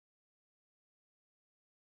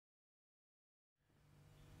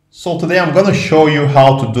So today I'm going to show you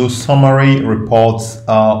how to do summary reports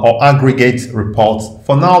or aggregate reports.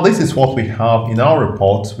 For now, this is what we have in our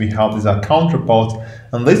reports. We have this account report,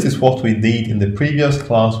 and this is what we did in the previous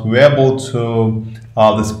class. We were able to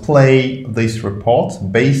display this report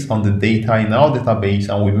based on the data in our database,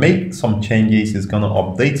 and we make some changes. It's going to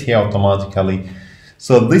update here automatically.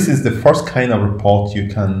 So this is the first kind of report you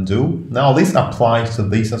can do. Now this applies to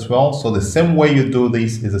this as well. So the same way you do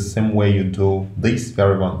this is the same way you do this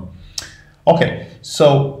very one. Okay,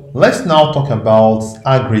 so let's now talk about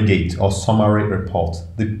aggregate or summary report.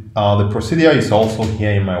 The procedure is also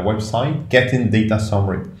here in my website, getting data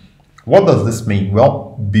summary. What does this mean?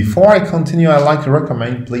 Well, before I continue, I'd like to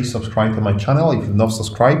recommend please subscribe to my channel if you've not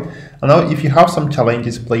subscribed. And now if you have some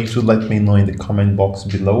challenges, please do let me know in the comment box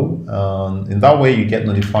below. In that way, you get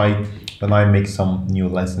notified when I make some new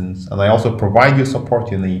lessons. And I also provide you support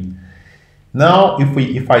you need. Now,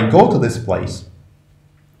 if I go to this place,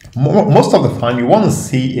 most of the time you want to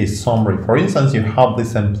see a summary. For instance, you have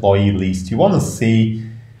this employee list. You want to see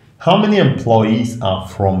how many employees are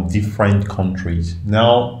from different countries.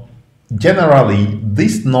 Now, generally,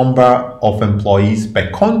 this number of employees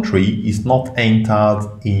per country is not entered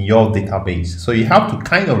in your database. So you have to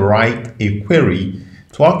kind of write a query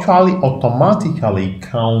to actually automatically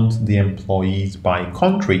count the employees by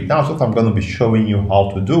country. That's what I'm going to be showing you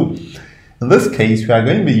how to do. In this case, we are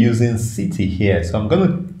going to be using city here. So I'm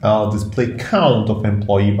going to display count of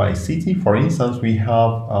employee by city. For instance, we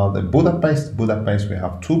have the Budapest. We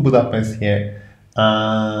have two Budapest here.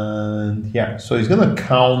 And yeah, so it's going to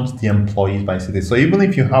count the employees by city. So even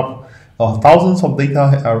if you have thousands of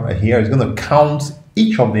data here, it's going to count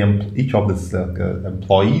each of the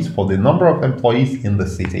employees for the number of employees in the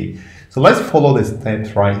city. So let's follow the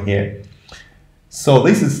steps right here. So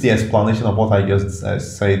this is the explanation of what I just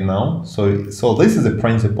said now. So this is the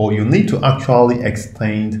principle. You need to actually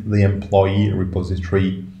extend the employee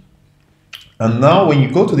repository. And now when you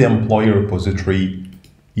go to the employee repository,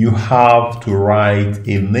 you have to write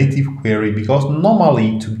a native query, because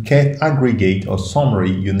normally to get aggregate or summary,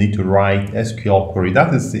 you need to write SQL query.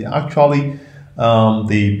 That is actually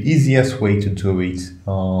the easiest way to do it.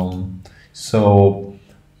 So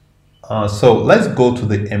let's go to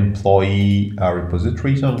the employee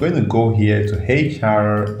repository. So I'm going to go here to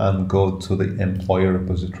HR and go to the employee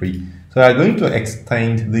repository. So I'm going to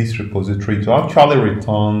extend this repository to actually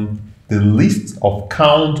return the list of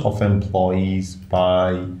count of employees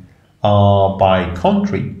by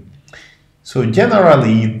country. So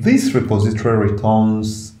generally, this repository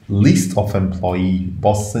returns list of employee,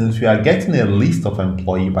 but since we are getting a list of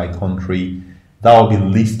employee by country, that will be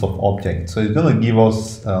list of objects. So it's going to give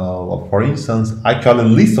us, for instance, actually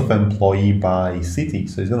list of employee by city.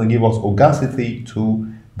 So it's going to give us Oga City 2,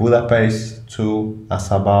 Budapest 2,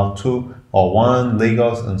 Asaba 2, or 1,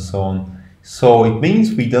 Lagos, and so on. So it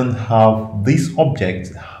means we don't have this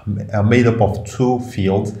object made up of two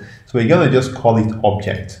fields. So we're going to just call it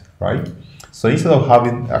object, right? So instead of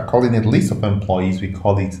calling it list of employees, we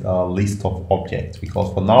call it list of objects,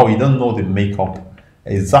 because for now we don't know the makeup.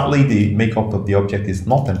 Exactly, the makeup of the object is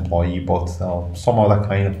not employee, but some other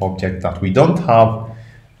kind of object that we don't have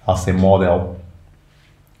as a model.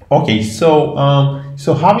 Okay, so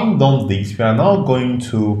having done this, we are now going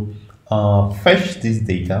to fetch this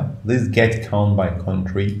data, this get count by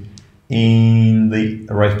country, in the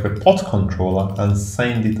report controller and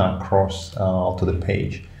send it across to the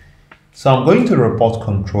page. So I'm going to the report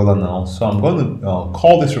controller now. So I'm going to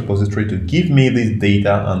call this repository to give me this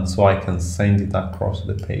data, and so I can send it across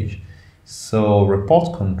the page. So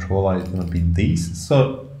report controller is going to be this.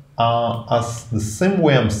 So as the same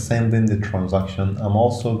way I'm sending the transaction, I'm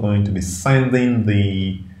also going to be sending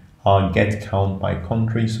the get count by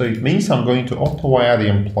country. So it means I'm going to auto-wire the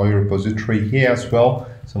employee repository here as well.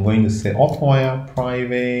 So I'm going to say auto-wire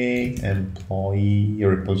private employee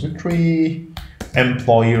repository,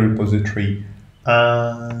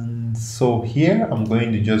 and so here I'm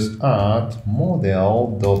going to just add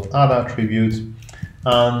model.addAttribute,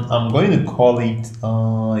 and I'm going to call it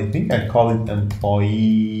I think I call it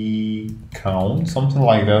employee count, something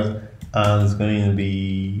like that. And it's going to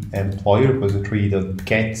be employee repository that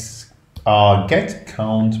gets get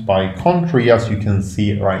count by country, as you can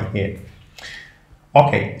see right here.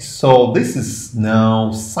 Okay, so this is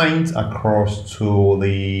now sent across to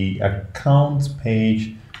the account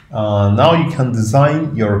page. Now you can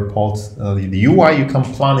design your reports, the UI, you can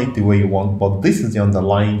plan it the way you want, but this is the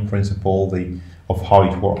underlying principle of how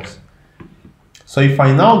it works. So if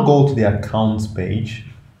I now go to the accounts page,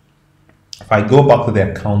 if I go back to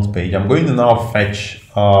the account page, I'm going to now fetch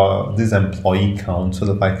this employee count so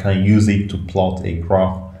that I can use it to plot a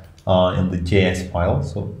graph in the JS file.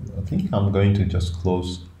 So I think I'm going to just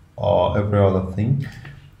close every other thing.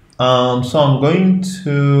 So I'm going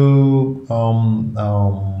to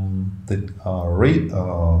the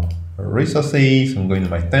resources. I'm going to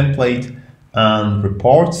my template and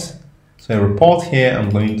reports. So a report here,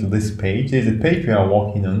 I'm going to this page. There's a page we are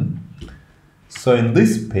working on. So in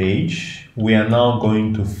this page, we are now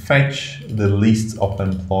going to fetch the list of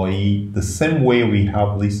employee the same way we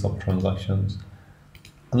have list of transactions.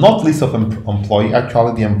 Not list of employee,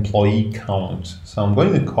 actually the employee count. So I'm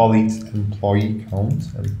going to call it employee count,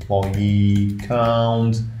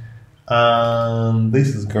 and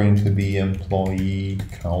this is going to be employee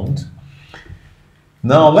count.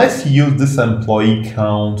 Now let's use this employee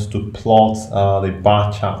count to plot the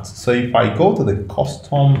bar chart. So if I go to the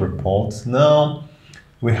custom reports, now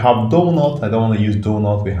we have donut. I don't want to use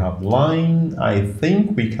donut. We have line. I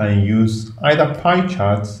think we can use either pie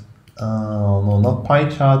chart. No, not pie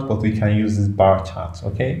chart, but we can use this bar chart.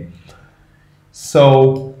 Okay.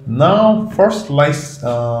 So now first let's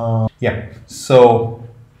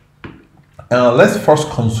let's first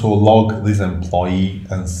console log this employee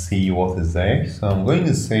and see what is there. So I'm going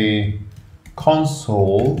to say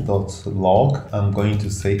console.log. I'm going to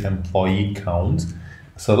say employee count.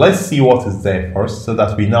 So let's see what is there first so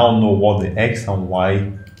that we now know what the X and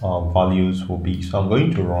Y values will be. So I'm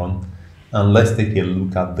going to run and let's take a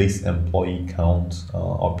look at this employee count.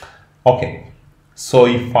 Okay. So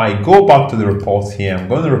if I go back to the reports here, I'm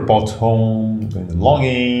going to report home, I'm going to log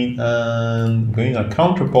in, and I'm going to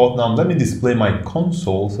account report. Now let me display my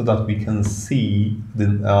console so that we can see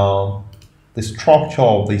the structure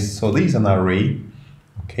of this. So this is an array.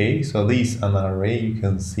 Okay, so this is an array. You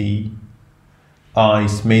can see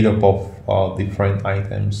it's made up of different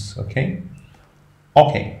items. Okay.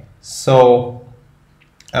 Okay. So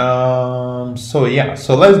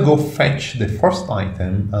let's go fetch the first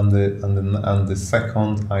item and the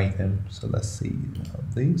second item. So let's see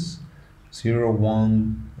this 0,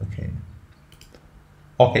 1.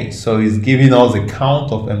 Okay, so it's giving us a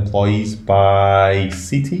count of employees by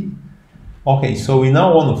city. Okay, so we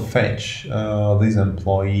now want to fetch this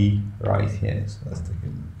employee right here. So let's take a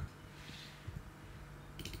look.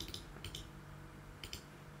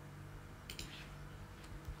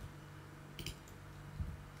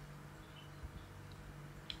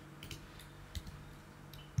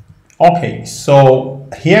 Okay, so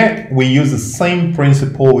here we use the same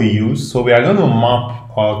principle we use. So we are going to map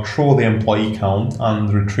through the employee count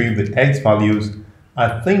and retrieve the X values.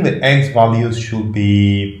 I think the X values should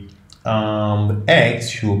be, so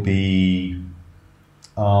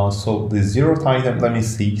the 0th item, let me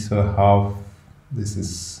see. So I have, this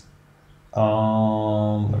is,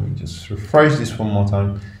 let me just refresh this one more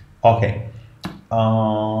time. Okay.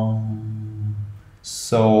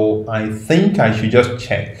 So I think I should just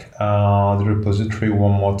check the repository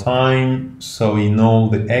one more time so we know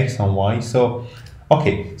the X and Y. So,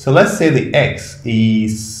 okay, so let's say the X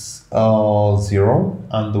is 0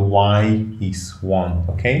 and the Y is 1.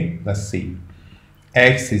 Okay, let's see.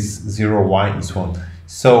 X is 0, Y is 1.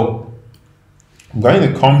 So I'm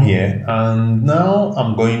going to come here and now we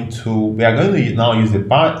are going to now use the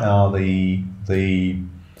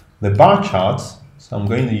bar charts. So I'm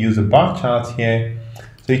going to use a bar chart here.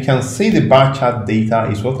 So you can see the bar chart data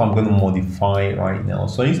is what I'm going to modify right now.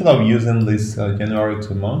 So instead of using this January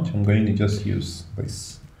to March, I'm going to just use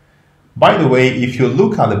this. By the way, if you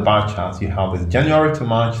look at the bar chart, you have this January to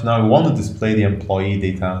March. Now we want to display the employee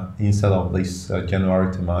data instead of this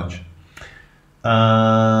January to March.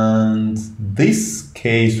 And this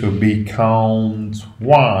case will be count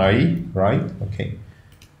Y, right? Okay.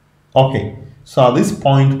 Okay. So at this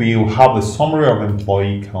point, we will have the summary of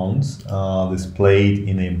employee counts displayed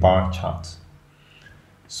in a bar chart.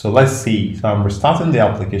 So let's see. So I'm restarting the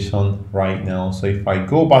application right now. So if I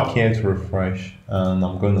go back here to refresh and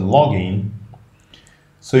I'm going to log in,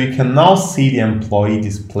 so you can now see the employee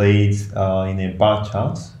displayed in a bar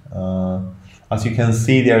chart. As you can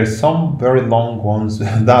see, there are some very long ones,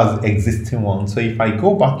 that's existing ones. So if I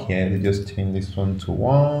go back here, they just change this one to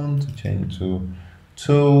 1, to change to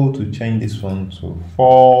 2, to change this one to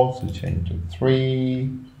 4, to change to 3,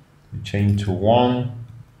 to change to 1,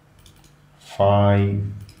 5,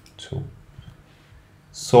 2.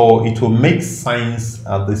 So it will make sense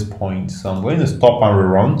at this point. So I'm going to stop and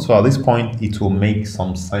rerun. So at this point, it will make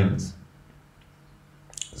some sense.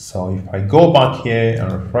 So if I go back here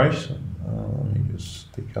and refresh, let me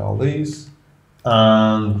just take out this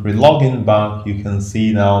and re-log in back, you can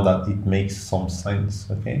see now that it makes some sense.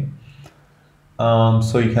 Okay.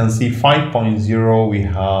 So you can see 5.0, we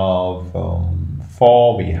have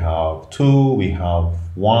 4, we have 2, we have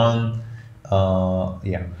 1,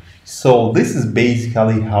 Yeah, so this is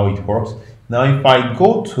basically how it works. Now if I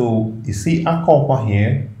go to, you see Akopa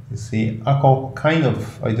here, you see Akopa kind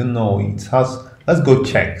of, I don't know, it has, let's go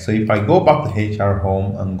check. So if I go back to HR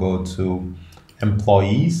home and go to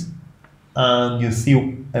employees, and you see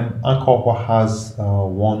Akopa has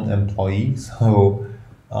one employee, so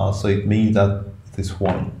it means that it is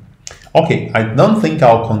one. Okay, I don't think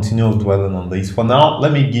I'll continue dwelling on this. For now,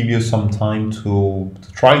 let me give you some time to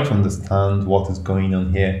try to understand what is going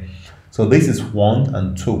on here. So this is 1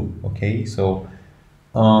 and 2, okay? So,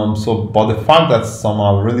 but the fact that some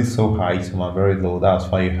are really so high, some are very low, that's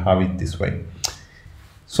why you have it this way.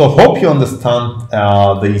 So hope you understand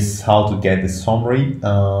this, how to get the summary.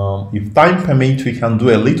 If time permits, we can do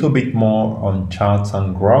a little bit more on charts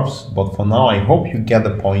and graphs, but for now, I hope you get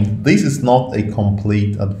the point. This is not a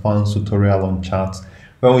complete advanced tutorial on charts.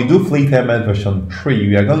 When we do FleetMS version 3,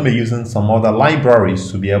 we are going to be using some other libraries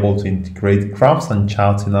to be able to integrate graphs and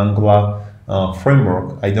charts in Angular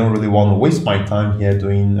framework. I don't really want to waste my time here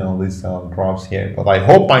doing these graphs here, but I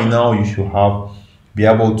hope by now you should be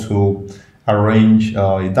able to arrange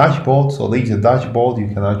a dashboard. So there's a dashboard. You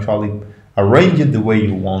can actually arrange it the way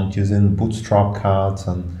you want using bootstrap cards,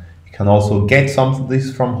 and you can also get some of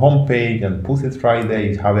this from homepage and put it right there.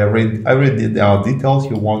 You have every details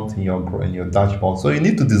you want in your dashboard. So you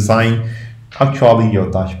need to design actually your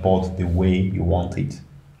dashboard the way you want it.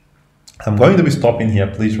 I'm going to be stopping here.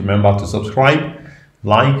 Please remember to subscribe,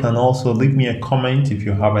 like, and also leave me a comment if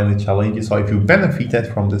you have any challenges or if you benefited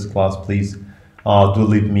from this class. Please do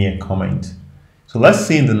leave me a comment. So let's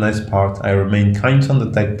see in the next part. I remain Kindson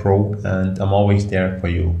the Tech Pro, and I'm always there for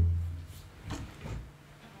you.